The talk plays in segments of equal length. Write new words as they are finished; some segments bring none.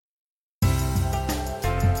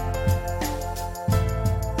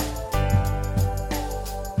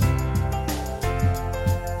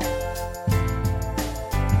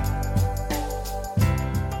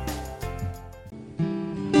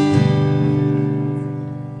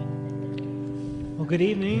Good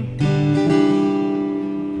evening.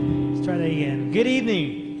 Let's try that again. Good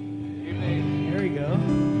evening. Good evening. There we go.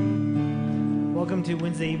 Welcome to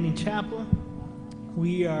Wednesday Evening Chapel.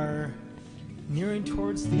 We are nearing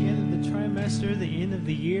towards the end of the trimester, the end of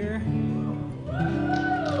the year.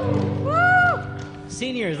 Woo!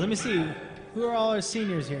 Seniors, let me see. Who are all our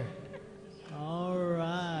seniors here? All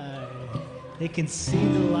right. They can see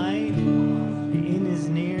the light. The end is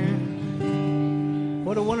near.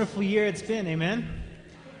 What a wonderful year it's been, amen?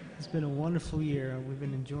 It's been a wonderful year. We've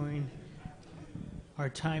been enjoying our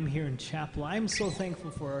time here in chapel. I'm so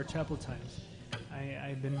thankful for our chapel times.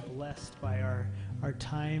 I've been blessed by our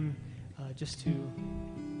time just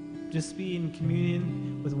be in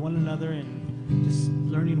communion with one another and just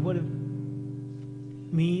learning what it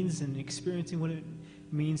means and experiencing what it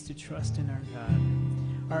means to trust in our God.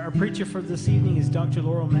 Our preacher for this evening is Dr.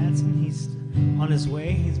 Laurel Matson. He's on his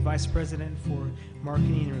way. He's Vice President for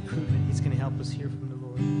Marketing and Recruitment. He's going to help us hear from the Lord.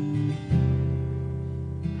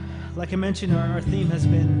 Like I mentioned, our theme has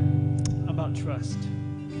been about trust.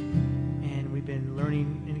 And we've been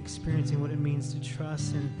learning and experiencing what it means to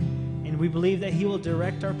trust. And we believe that He will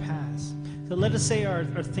direct our paths. So let us say our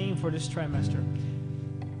theme for this trimester.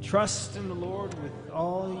 Trust in the Lord with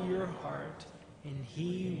all your heart, and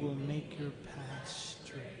He will make your path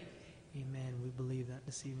straight. Amen. We believe that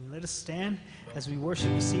this evening. Let us stand as we worship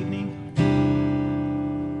this evening.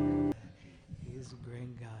 He is a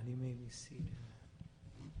great God. You may be seated.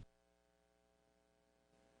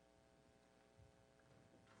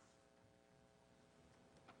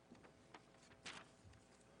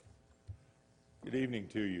 Good evening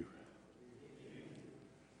to you.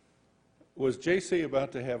 Was JC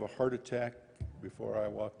about to have a heart attack before I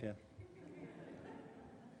walked in?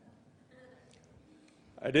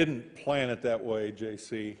 I didn't plan it that way,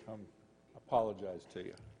 JC. I apologize to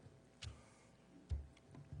you.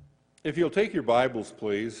 If you'll take your Bibles,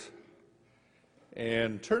 please,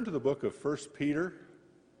 and turn to the book of 1 Peter,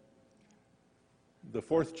 the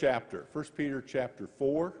 4th chapter, 1 Peter chapter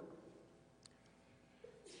 4.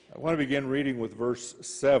 I want to begin reading with verse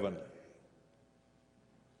 7.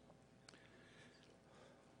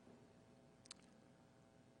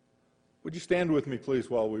 Would you stand with me, please,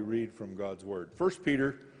 while we read from God's Word? 1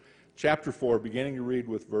 Peter chapter 4, beginning to read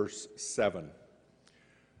with verse 7.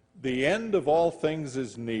 The end of all things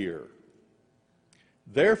is near.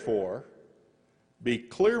 Therefore, be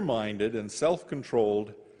clear-minded and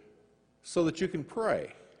self-controlled so that you can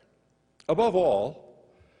pray. Above all,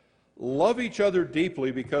 love each other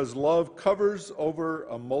deeply because love covers over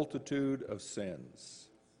a multitude of sins.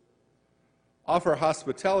 Offer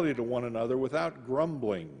hospitality to one another without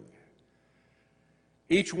grumbling.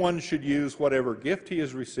 Each one should use whatever gift he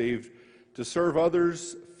has received to serve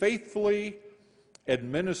others faithfully,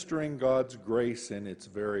 administering God's grace in its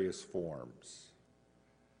various forms.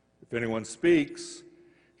 If anyone speaks,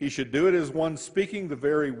 he should do it as one speaking the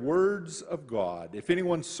very words of God. If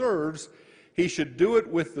anyone serves, he should do it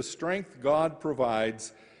with the strength God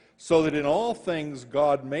provides, so that in all things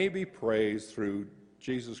God may be praised through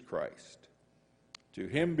Jesus Christ. To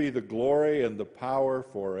Him be the glory and the power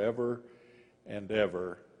forever and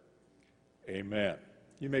ever. Amen.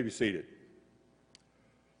 You may be seated.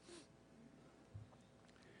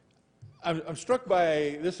 I'm struck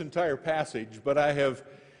by this entire passage, but I have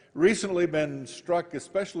recently been struck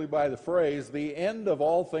especially by the phrase, the end of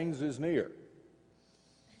all things is near.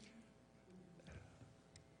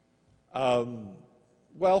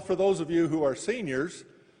 Well, for those of you who are seniors,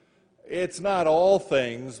 it's not all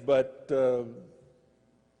things, but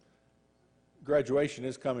graduation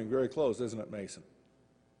is coming very close, isn't it, Mason?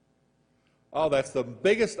 Oh, that's the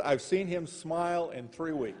biggest I've seen him smile in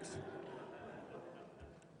 3 weeks.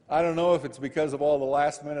 I don't know if it's because of all the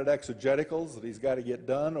last-minute exegeticals that he's got to get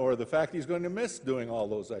done or the fact he's going to miss doing all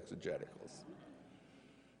those exegeticals.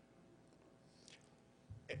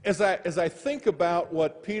 As I think about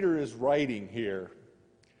what Peter is writing here,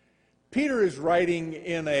 Peter is writing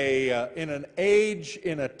in an age,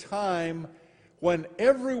 in a time when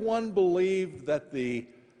everyone believed that the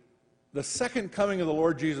second coming of the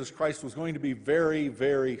Lord Jesus Christ was going to be very,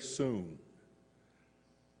 very soon.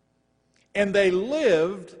 And they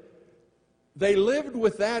lived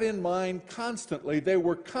with that in mind constantly. They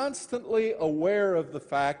were constantly aware of the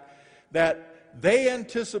fact that they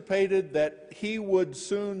anticipated that He would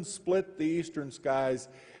soon split the eastern skies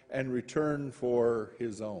and return for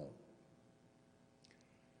His own.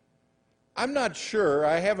 I'm not sure.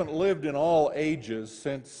 I haven't lived in all ages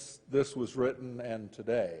since this was written and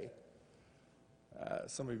today.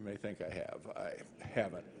 Some of you may think I have. I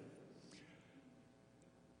haven't.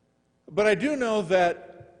 But I do know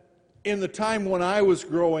that in the time when I was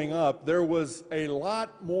growing up, there was a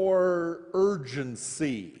lot more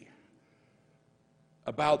urgency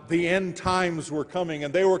about the end times were coming,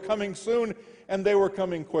 and they were coming soon, and they were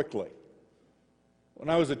coming quickly. When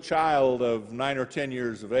I was a child of 9 or 10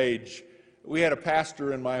 years of age, we had a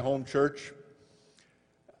pastor in my home church.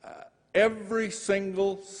 Every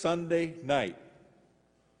single Sunday night.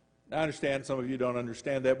 Now, I understand some of you don't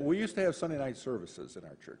understand that, but we used to have Sunday night services in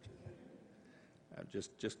our church. I'm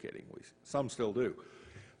just kidding. Some still do.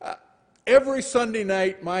 Every Sunday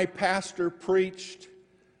night, my pastor preached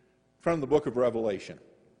from the book of Revelation.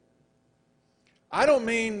 I don't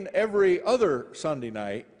mean every other Sunday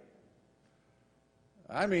night.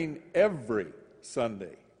 I mean every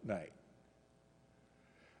Sunday night.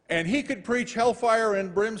 And he could preach hellfire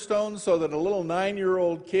and brimstone so that a little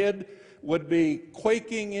 9-year-old kid would be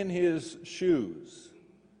quaking in his shoes.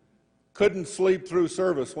 Couldn't sleep through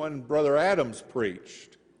service when Brother Adams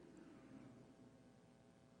preached.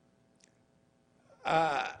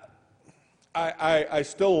 I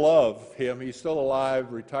still love him. He's still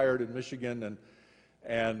alive, retired in Michigan,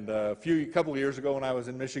 and a couple of years ago when I was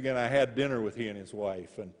in Michigan, I had dinner with he and his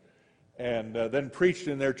wife, and then preached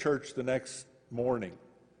in their church the next morning.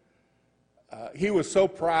 He was so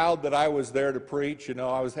proud that I was there to preach. You know,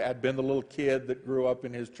 I'd been the little kid that grew up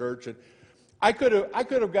in his church, and I could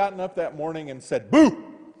have gotten up that morning and said, "Boo!"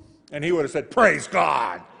 and he would have said, "Praise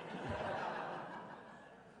God."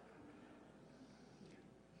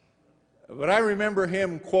 But I remember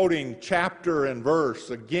him quoting chapter and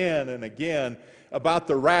verse again and again about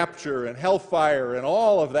the rapture and hellfire and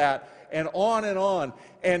all of that, and on,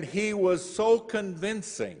 and he was so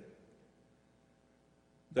convincing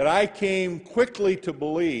that I came quickly to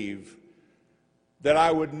believe that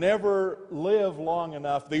I would never live long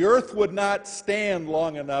enough, the earth would not stand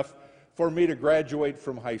long enough for me to graduate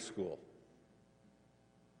from high school.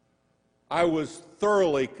 I was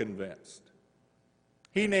thoroughly convinced.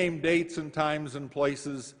 He named dates and times and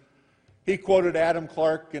places. He quoted Adam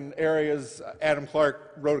Clark in areas. Adam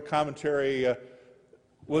Clark wrote a commentary,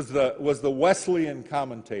 was the Wesleyan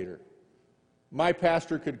commentator. My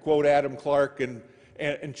pastor could quote Adam Clark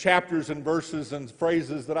and chapters and verses and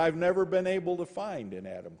phrases that I've never been able to find in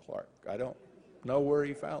Adam Clark. I don't know where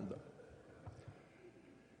he found them.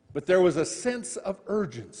 But there was a sense of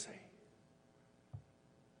urgency.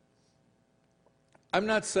 I'm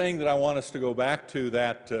not saying that I want us to go back to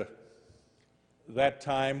that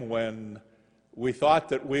time when we thought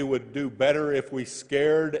that we would do better if we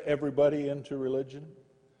scared everybody into religion,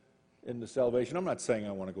 into salvation. I'm not saying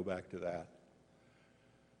I want to go back to that.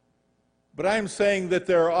 But I'm saying that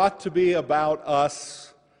there ought to be about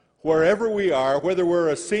us, wherever we are, whether we're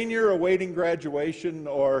a senior awaiting graduation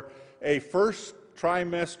or a first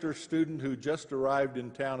trimester student who just arrived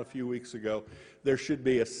in town a few weeks ago, there should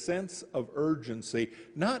be a sense of urgency,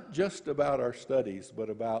 not just about our studies, but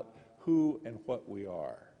about who and what we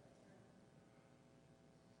are.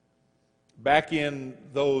 Back in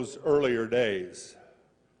those earlier days,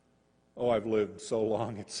 I've lived so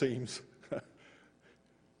long it seems.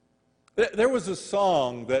 There was a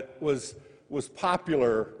song that was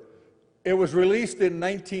popular. It was released in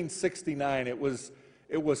 1969. It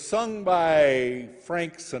was sung by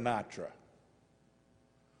Frank Sinatra.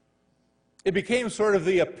 It became sort of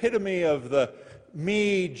the epitome of the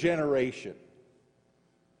me generation.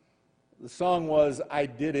 The song was, "I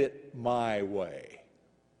Did It My Way."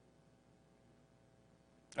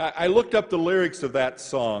 I looked up the lyrics of that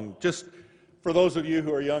song. Just for those of you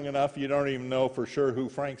who are young enough, you don't even know for sure who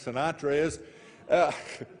Frank Sinatra is.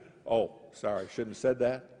 Sorry, shouldn't have said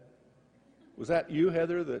that. Was that you,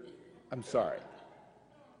 Heather? I'm sorry.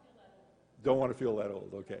 Don't want to feel that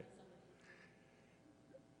old, okay.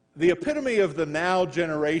 The epitome of the now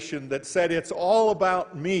generation that said it's all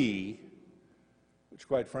about me, which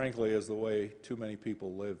quite frankly is the way too many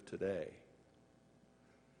people live today.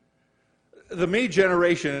 The me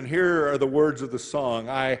generation, and here are the words of the song,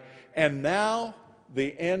 and now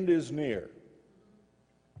the end is near.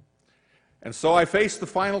 And so I face the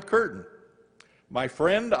final curtain. My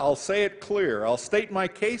friend, I'll say it clear. I'll state my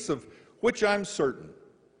case of which I'm certain.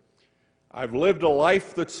 I've lived a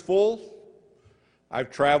life that's full. I've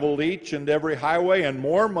traveled each and every highway, and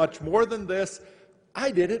much more than this,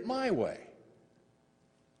 I did it my way.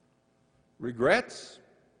 Regrets?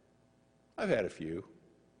 I've had a few.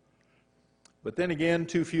 But then again,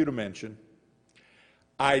 too few to mention.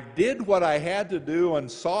 I did what I had to do and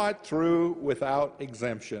saw it through without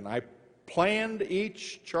exemption. I planned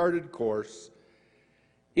each charted course,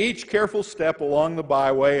 each careful step along the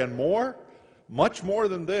byway, and much more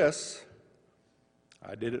than this,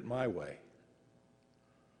 I did it my way.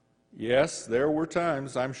 Yes, there were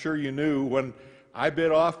times, I'm sure you knew, when I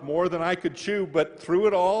bit off more than I could chew, but through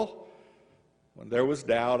it all, when there was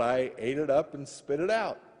doubt, I ate it up and spit it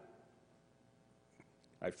out.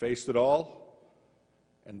 I faced it all,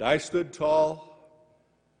 and I stood tall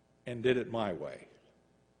and did it my way.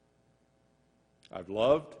 I've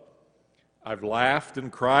loved, I've laughed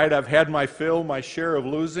and cried, I've had my fill, my share of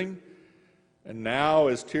losing, and now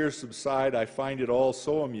as tears subside, I find it all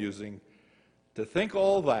so amusing to think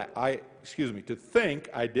to think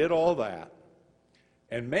I did all that.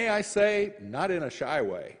 And may I say, not in a shy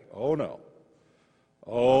way. Oh no.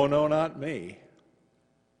 Oh no, not me.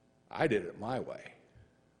 I did it my way.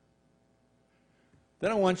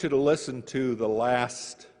 Then I want you to listen to the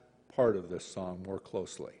last part of this song more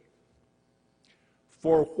closely.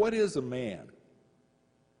 For what is a man?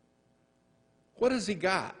 What has he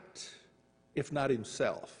got, if not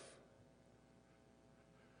himself?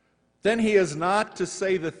 Then he is not to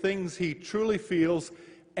say the things he truly feels,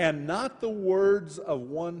 and not the words of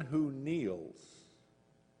one who kneels.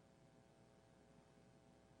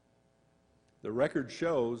 The record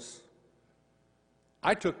shows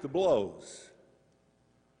I took the blows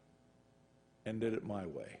and did it my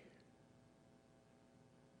way.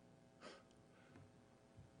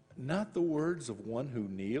 Not the words of one who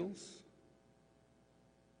kneels.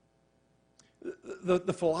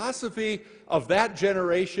 The philosophy of that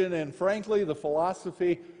generation, and frankly the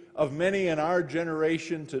philosophy of many in our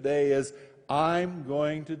generation today, is I'm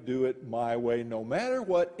going to do it my way. No matter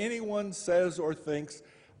what anyone says or thinks,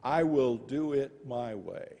 I will do it my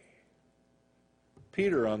way.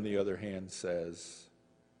 Peter, on the other hand, says,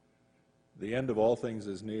 the end of all things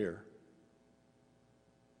is near.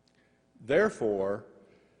 Therefore,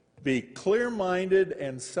 be clear-minded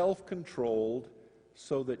and self-controlled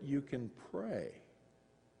so that you can pray.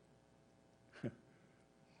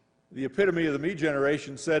 The epitome of the me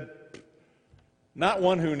generation said, not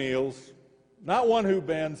one who kneels, not one who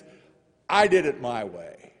bends, I did it my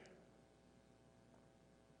way.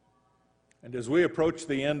 And as we approach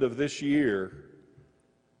the end of this year,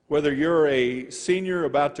 whether you're a senior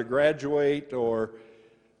about to graduate or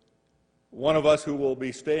one of us who will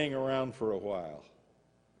be staying around for a while,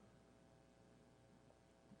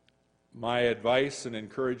 my advice and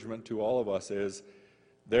encouragement to all of us is,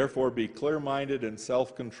 therefore be clear-minded and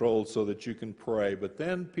self-controlled so that you can pray. But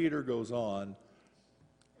then Peter goes on,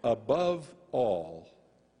 above all,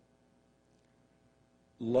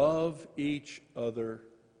 love each other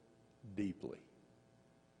deeply.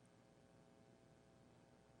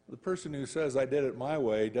 The person who says, I did it my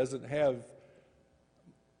way, doesn't have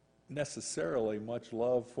necessarily much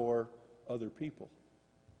love for other people.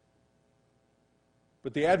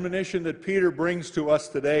 But the admonition that Peter brings to us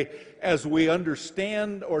today, as we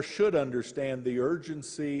understand or should understand the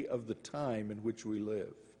urgency of the time in which we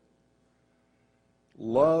live,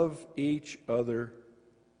 love each other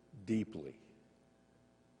deeply.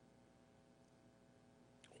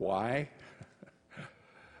 Why?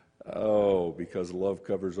 Oh, because love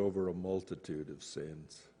covers over a multitude of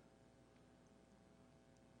sins.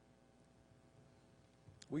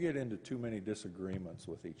 We get into too many disagreements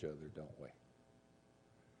with each other, don't we?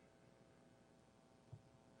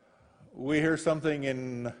 We hear something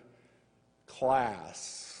in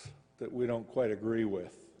class that we don't quite agree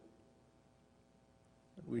with.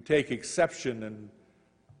 We take exception, and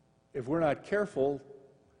if we're not careful,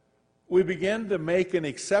 we begin to make an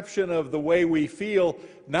exception of the way we feel,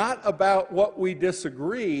 not about what we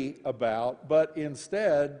disagree about, but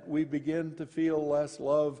instead we begin to feel less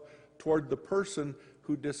love toward the person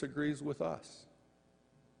who disagrees with us.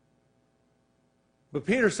 But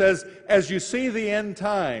Peter says, as you see the end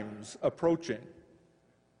times approaching,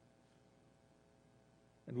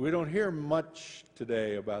 and we don't hear much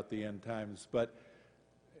today about the end times, but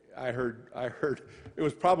I heard it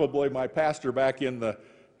was probably my pastor back in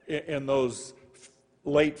those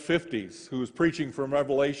late 50s who was preaching from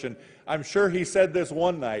Revelation. I'm sure he said this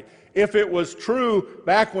one night, if it was true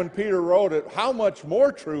back when Peter wrote it, how much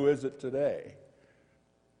more true is it today?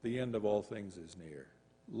 The end of all things is near.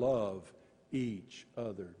 Love each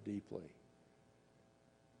other deeply.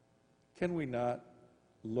 Can we not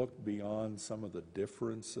look beyond some of the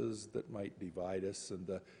differences that might divide us and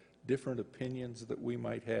the different opinions that we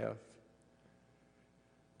might have?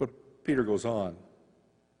 But Peter goes on.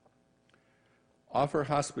 Offer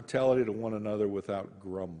hospitality to one another without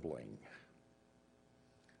grumbling.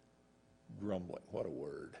 Grumbling, what a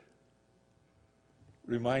word.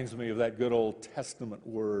 Reminds me of that good Old Testament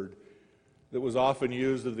word that was often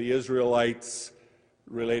used of the Israelites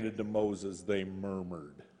related to Moses. They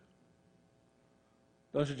murmured.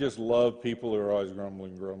 Don't you just love people who are always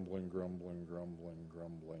grumbling, grumbling, grumbling, grumbling,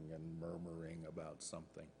 grumbling, and murmuring about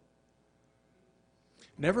something?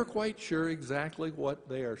 Never quite sure exactly what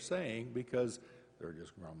they are saying because they're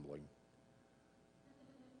just grumbling.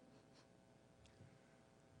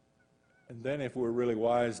 And then if we're really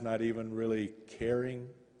wise, not even really caring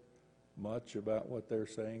much about what they're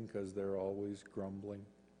saying because they're always grumbling.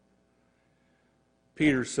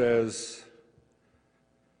 Peter says,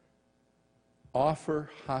 offer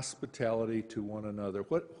hospitality to one another.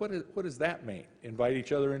 What does that mean? Invite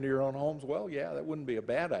each other into your own homes? Well, yeah, that wouldn't be a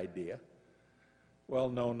bad idea. Well,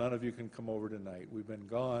 no, none of you can come over tonight. We've been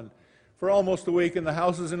gone for almost a week, and the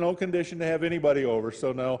house is in no condition to have anybody over.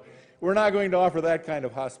 So no, we're not going to offer that kind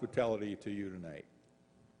of hospitality to you tonight.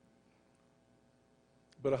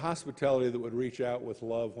 But a hospitality that would reach out with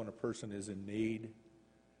love when a person is in need.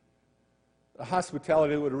 A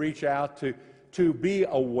hospitality that would reach out to be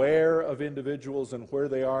aware of individuals and where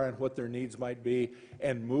they are and what their needs might be,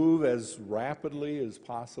 and move as rapidly as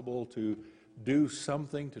possible to do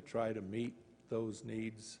something to try to meet those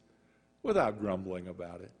needs without grumbling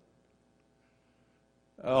about it.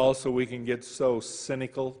 Also, we can get so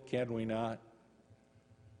cynical, can we not?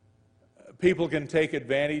 People can take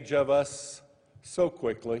advantage of us so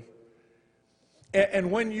quickly. And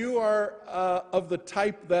when you are of the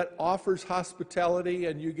type that offers hospitality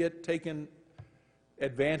and you get taken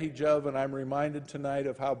advantage of, and I'm reminded tonight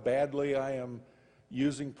of how badly I am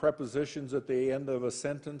using prepositions at the end of a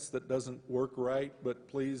sentence that doesn't work right, but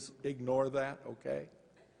please ignore that, okay?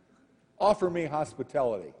 Offer me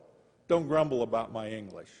hospitality. Don't grumble about my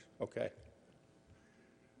English, okay?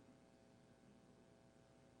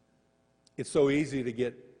 It's so easy to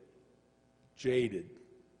get jaded.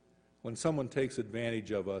 When someone takes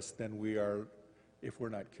advantage of us, then we are, if we're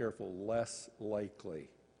not careful, less likely.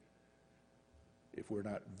 If we're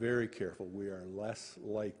not very careful, we are less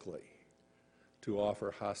likely to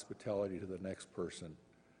offer hospitality to the next person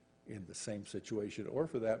in the same situation, or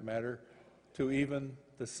for that matter, to even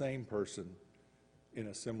the same person in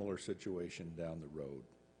a similar situation down the road.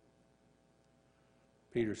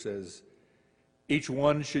 Peter says, each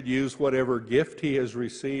one should use whatever gift he has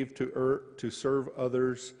received to serve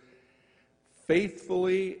others,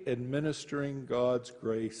 faithfully administering God's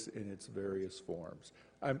grace in its various forms.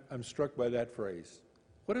 I'm struck by that phrase.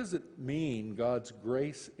 What does it mean, God's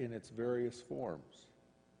grace in its various forms?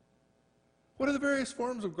 What are the various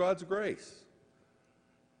forms of God's grace?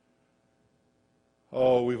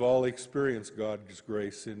 Oh, we've all experienced God's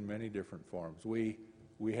grace in many different forms. We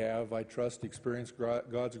have, I trust, experienced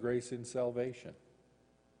God's grace in salvation.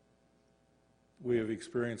 We have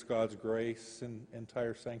experienced God's grace in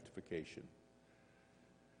entire sanctification.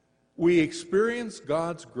 We experience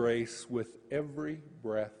God's grace with every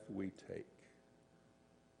breath we take.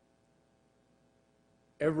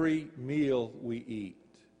 Every meal we eat.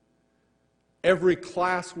 Every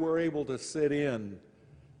class we're able to sit in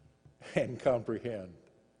and comprehend.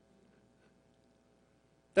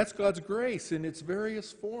 That's God's grace in its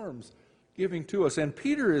various forms giving to us. And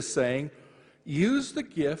Peter is saying, use the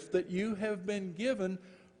gift that you have been given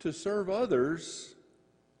to serve others,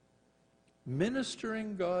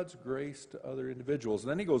 ministering God's grace to other individuals.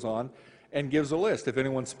 And then he goes on and gives a list. If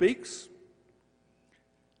anyone speaks,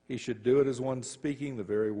 he should do it as one speaking the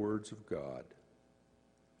very words of God.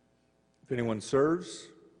 If anyone serves,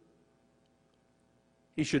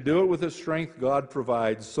 he should do it with the strength God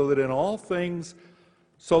provides, so that in all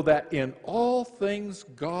things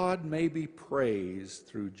God may be praised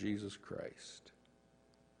through Jesus Christ.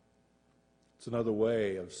 It's another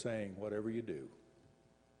way of saying whatever you do,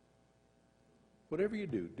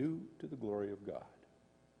 do to the glory of God.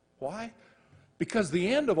 Why? Because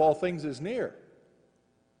the end of all things is near.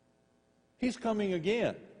 He's coming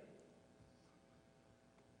again.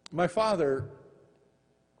 My father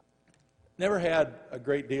never had a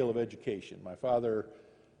great deal of education. My father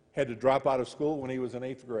had to drop out of school when he was in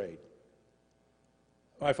 8th grade.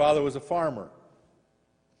 My father was a farmer.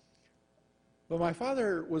 But my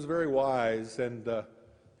father was very wise, and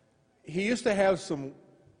he used to have some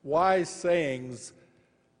wise sayings.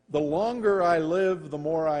 The longer I live, the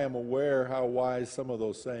more I am aware how wise some of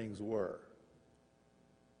those sayings were.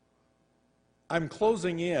 I'm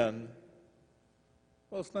closing in.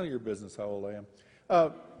 Well, it's none of your business how old I am.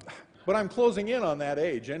 But I'm closing in on that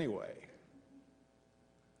age anyway.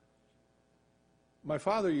 My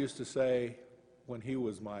father used to say, when he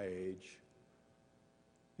was my age,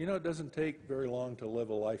 you know, it doesn't take very long to live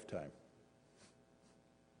a lifetime.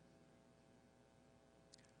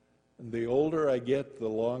 And the older I get,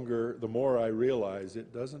 the more I realize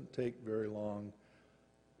it doesn't take very long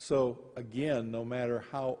So again, no matter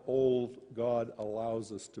how old God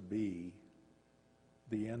allows us to be,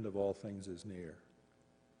 the end of all things is near.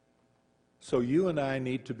 So you and I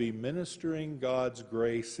need to be ministering God's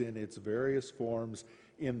grace in its various forms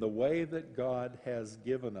in the way that God has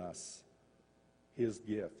given us his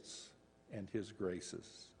gifts and his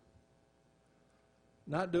graces.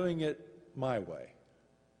 Not doing it my way,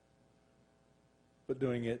 but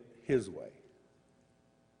doing it his way.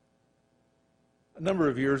 A number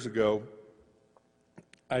of years ago,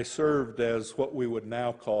 I served as what we would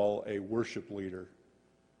now call a worship leader.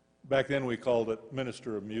 Back then we called it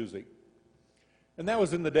minister of music. And that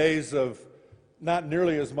was in the days of not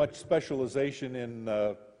nearly as much specialization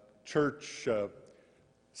in church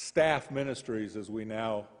staff ministries as we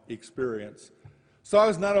now experience. So I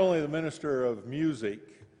was not only the minister of music,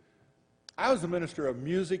 I was the minister of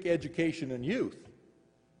music, education, and youth.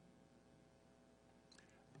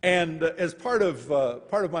 And as part of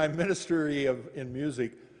my ministry in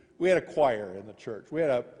music, we had a choir in the church. We had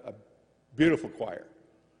a beautiful choir.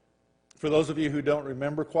 For those of you who don't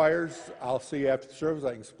remember choirs, I'll see you after the service.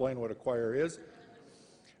 I can explain what a choir is.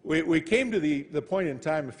 We came to the point in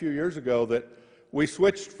time a few years ago that we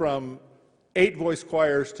switched from 8-voice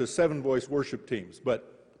choirs to 7-voice worship teams.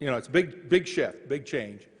 But, it's a big shift, big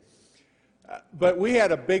change. But we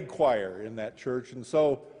had a big choir in that church, and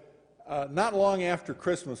so not long after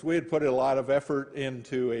Christmas, we had put a lot of effort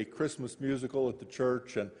into a Christmas musical at the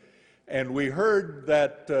church, and we heard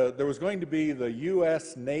that there was going to be the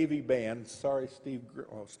U.S. Navy Band. Sorry, Steve.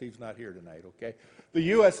 Oh, Steve's not here tonight, okay? The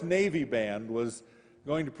U.S. Navy Band was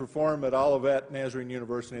going to perform at Olivet Nazarene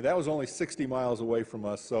University. That was only 60 miles away from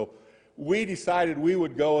us, so we decided we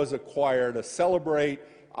would go as a choir to celebrate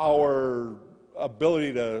our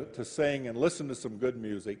ability to sing and listen to some good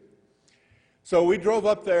music. So we drove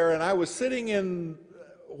up there, and I was sitting in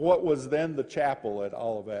what was then the chapel at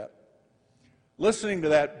Olivet, listening to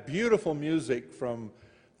that beautiful music from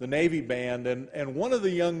the Navy Band, and one of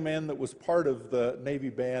the young men that was part of the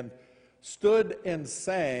Navy Band stood and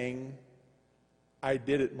sang, "I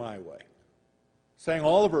Did It My Way." Sang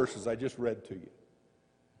all the verses I just read to you.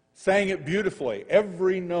 Sang it beautifully,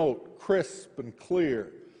 every note crisp and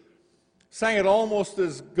clear. Sang it almost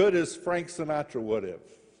as good as Frank Sinatra would have.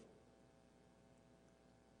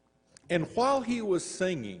 And while he was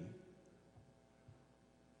singing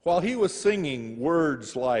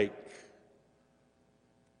words like,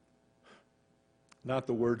 not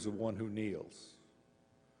the words of one who kneels,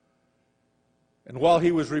 and while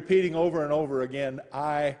he was repeating over and over again,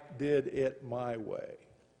 "I did it my way,"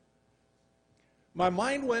 my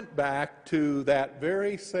mind went back to that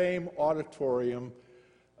very same auditorium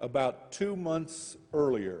about 2 months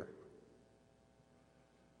earlier.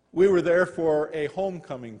 We were there for a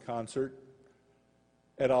homecoming concert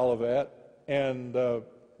at Olivet, and the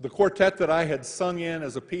quartet that I had sung in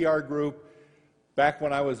as a PR group back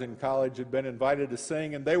when I was in college had been invited to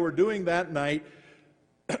sing, and they were doing that night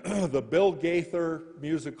the Bill Gaither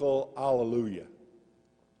musical Alleluia.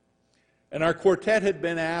 And our quartet had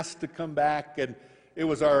been asked to come back, and it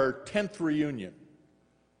was our 10th reunion.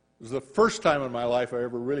 It was the first time in my life I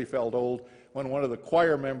ever really felt old when one of the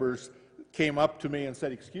choir members came up to me and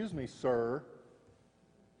said, "Excuse me, sir."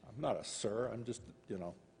 I'm not a sir, I'm just,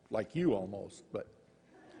 like you almost, but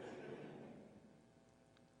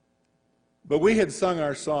we had sung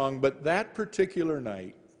our song. But that particular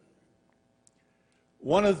night,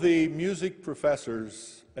 one of the music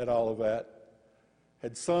professors at Olivet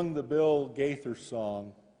had sung the Bill Gaither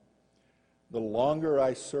song, "The longer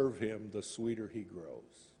I serve him, the sweeter he grows."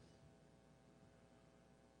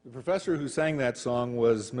 The professor who sang that song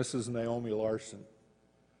was Mrs. Naomi Larson.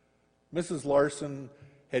 Mrs. Larson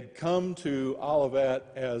had come to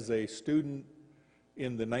Olivet as a student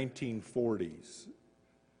in the 1940s.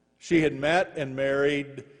 She had met and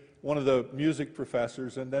married one of the music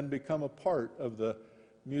professors and then become a part of the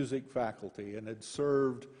music faculty and had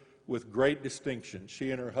served with great distinction. She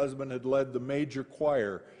and her husband had led the major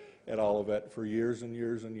choir at Olivet for years and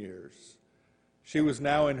years and years. She was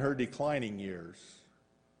now in her declining years.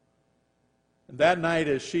 And that night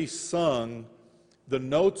as she sung, the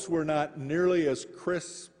notes were not nearly as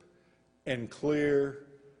crisp and clear.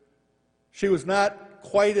 She was not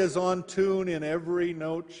quite as on tune in every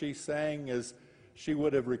note she sang as she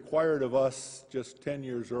would have required of us just 10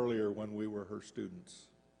 years earlier when we were her students.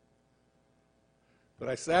 But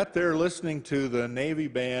I sat there listening to the Navy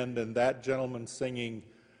Band and that gentleman singing,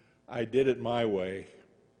 "I Did It My Way."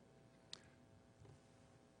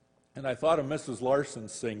 And I thought of Mrs. Larson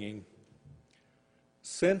singing,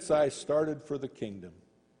 "Since I started for the kingdom,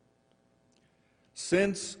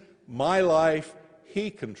 since my life He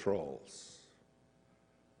controls,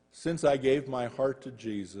 Since I gave my heart to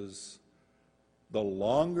Jesus, the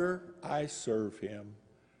longer I serve him,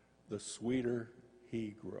 the sweeter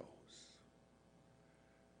he grows.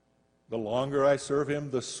 The longer I serve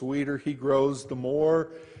him, the sweeter he grows. The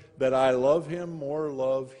more that I love him, more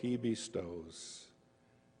love he bestows.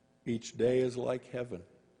 Each day is like heaven.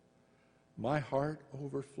 My heart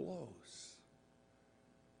overflows.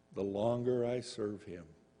 The longer I serve him,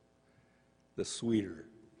 the sweeter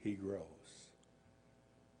he grows.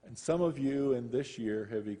 And some of you in this year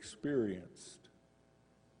have experienced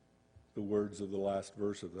the words of the last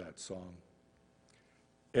verse of that song.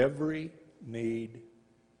 Every need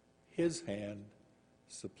his hand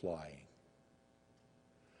supplying.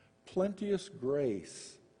 Plenteous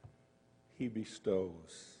grace he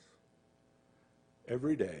bestows.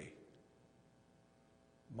 Every day,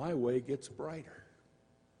 my way gets brighter.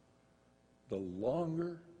 The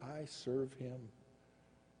longer I serve him,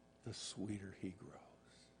 the sweeter he grows.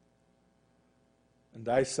 And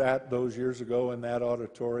I sat those years ago in that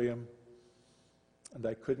auditorium, and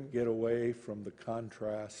I couldn't get away from the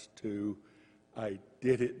contrast to I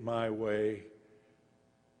did it my way,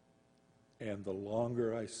 and the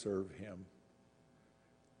longer I serve him,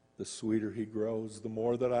 the sweeter he grows. The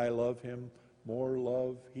more that I love him, more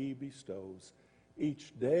love he bestows.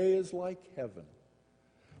 Each day is like heaven.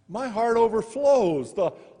 My heart overflows.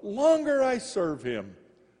 The longer I serve him,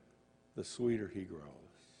 the sweeter he grows.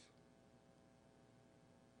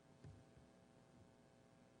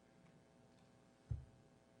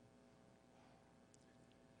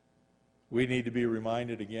 We need to be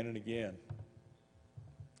reminded again and again,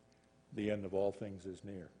 the end of all things is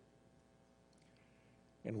near.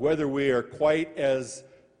 And whether we are quite as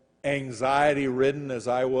anxiety-ridden as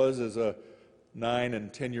I was as a 9-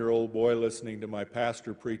 and 10-year-old boy listening to my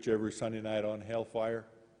pastor preach every Sunday night on hellfire,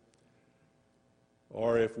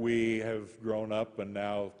 or if we have grown up and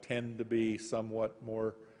now tend to be somewhat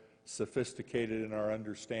more sophisticated in our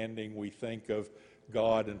understanding, we think of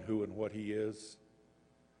God and who and what he is.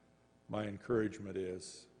 My encouragement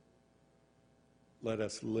is, let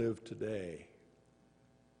us live today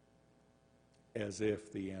as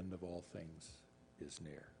if the end of all things is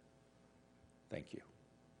near. Thank you.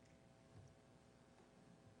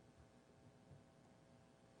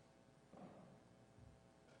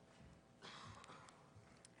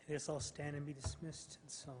 Let us all stand and be dismissed in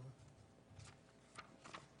song.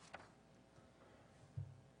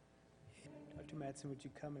 Dr. Matson, would you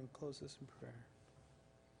come and close us in prayer?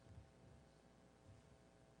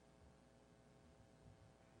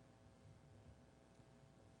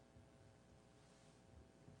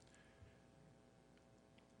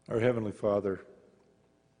 Our Heavenly Father,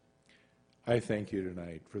 I thank you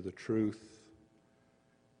tonight for the truth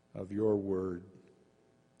of your word.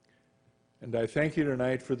 And I thank you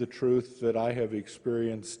tonight for the truth that I have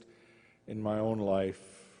experienced in my own life,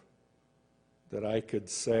 that I could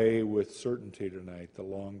say with certainty tonight, the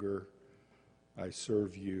longer I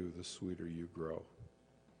serve you, the sweeter you grow.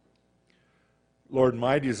 Lord,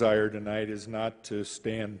 my desire tonight is not to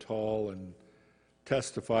stand tall and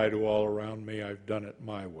testify to all around me, I've done it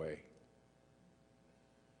my way.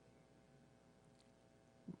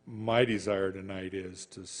 My desire tonight is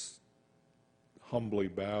to humbly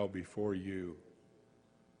bow before you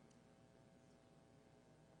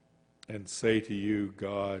and say to you,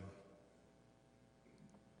 God,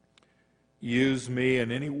 use me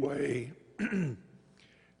in any way, in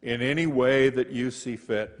any way that you see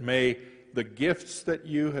fit. May the gifts that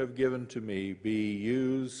you have given to me be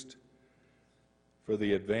used for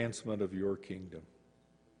the advancement of your kingdom.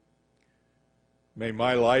 May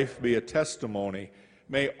my life be a testimony.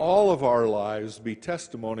 May all of our lives be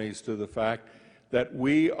testimonies to the fact that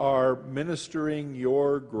we are ministering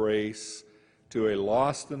your grace to a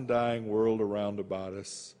lost and dying world around about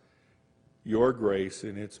us, your grace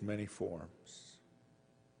in its many forms.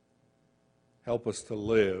 Help us to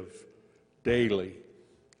live daily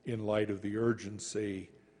in light of the urgency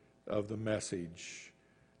of the message.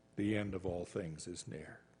 The end of all things is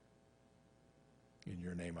near. In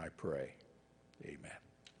your name I pray. Amen.